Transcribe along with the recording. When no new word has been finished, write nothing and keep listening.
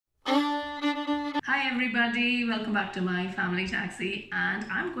Hi everybody, welcome back to My Family Taxi, and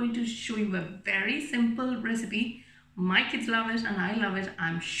I'm going to show you a very simple recipe. My kids love it and I love it.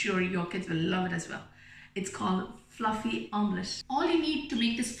 I'm sure your kids will love it as well. It's called Fluffy Omelet. All you need to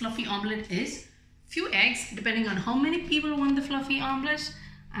make this Fluffy Omelet is few eggs, depending on how many people want the Fluffy Omelet,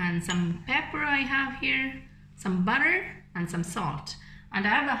 and some pepper I have here, some butter and some salt. And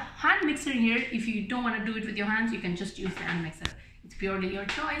I have a hand mixer here. If you don't want to do it with your hands, you can just use the hand mixer. It's purely your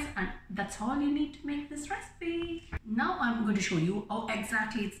choice, and that's all you need to make this recipe. Now I'm going to show you how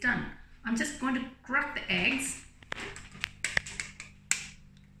exactly it's done. I'm just going to crack the eggs.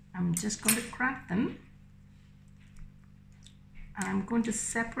 I'm just going to crack them. And I'm going to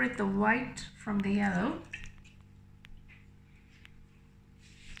separate the white from the yellow.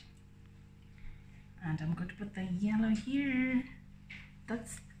 And I'm going to put the yellow here.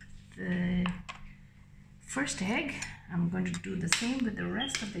 That's the first egg. I'm going to do the same with the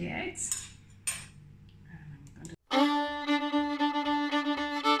rest of the eggs.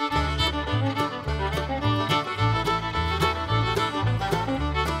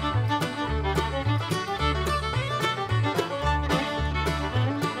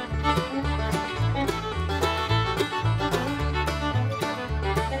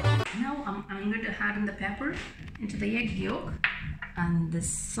 Now I'm going to add in the pepper into the egg yolk and the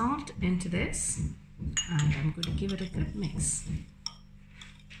salt into this. And I'm going to give it a good mix.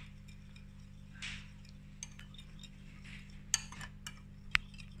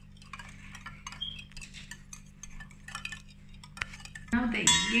 Now the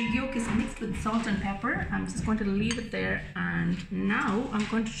egg yolk is mixed with salt and pepper. I'm just going to leave it there, and now I'm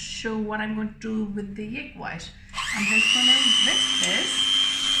going to show what I'm going to do with the egg white. I'm just going to whisk this.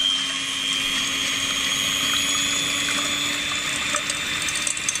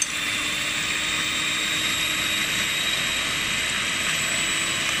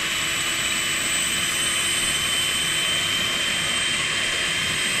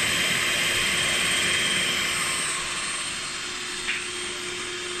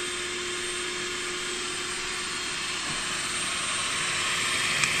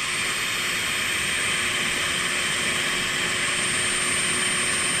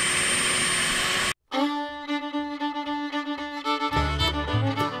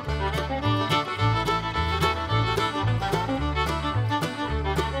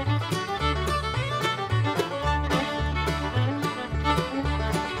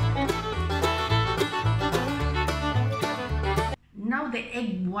 Now the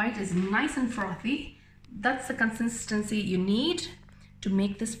egg white is nice and frothy. That's the consistency you need to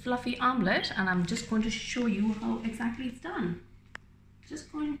make this fluffy omelette, and I'm just going to show you how exactly it's done. Just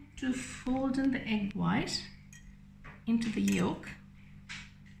going to fold in the egg white into the yolk.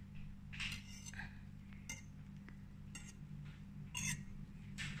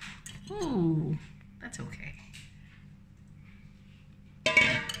 Ooh, that's okay.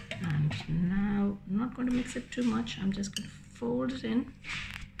 And now I'm not going to mix it too much. I'm just going to fold it in.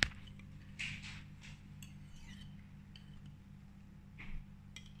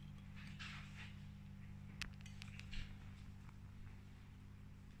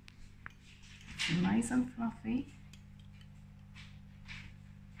 It's nice and fluffy.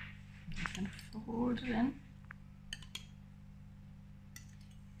 I'm just going to fold it in.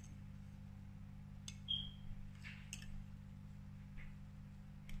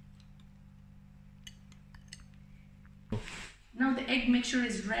 Now the egg mixture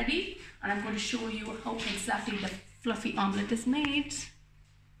is ready, and I'm going to show you how exactly the fluffy omelette is made.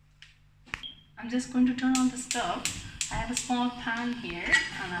 I'm just going to turn on the stove. I have a small pan here,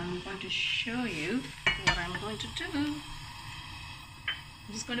 and I'm going to show you what I'm going to do. I'm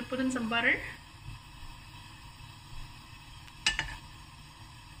just going to put in some butter.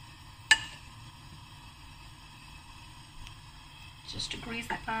 Just to grease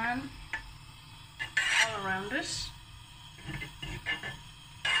the pan all around it.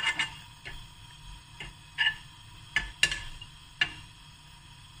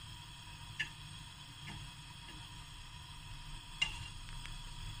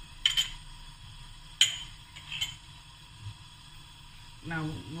 Now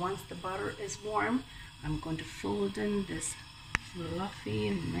once the butter is warm, I'm going to fold in this fluffy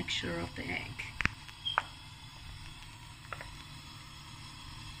mixture of the egg.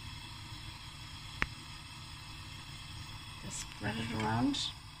 Just spread it around.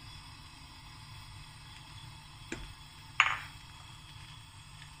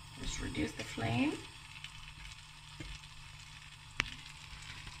 Just reduce the flame.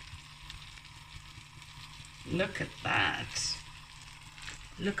 Look at that.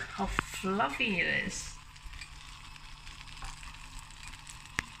 Look how fluffy it is.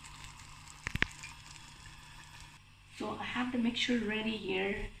 So I have the mixture ready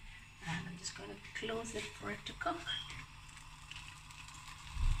here, and I'm just going to close it for it to cook.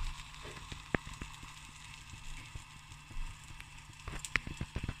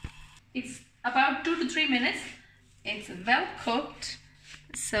 It's about 2 to 3 minutes. It's well cooked.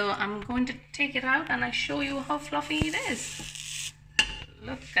 So I'm going to take it out and I show you how fluffy it is.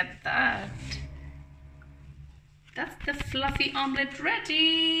 Look at that. That's the fluffy omelette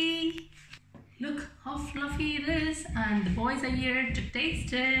ready. Look how fluffy it is, and the boys are here to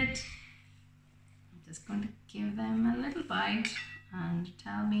taste it. I'm just going to give them a little bite and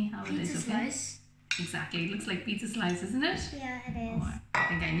tell me how it is. Pizza slice. Exactly, it looks like pizza slice, isn't it? Yeah, it is. Oh, I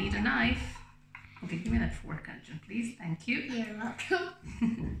think I need a knife. Okay, give me that fork, Arjun, please. Thank you. You're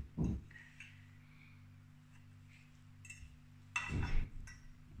welcome.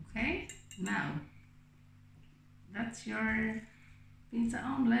 Okay, now that's your pizza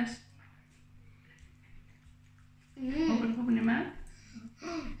omelette. Open your mouth.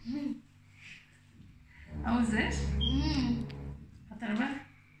 How is it?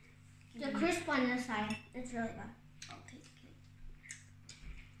 The crisp on the side. It's really good. I'll take it.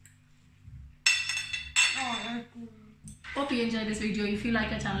 Oh, that's good. Hope you enjoyed this video. If you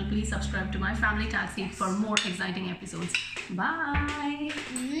like our channel, please subscribe to My Family Taxi for more exciting episodes. Bye.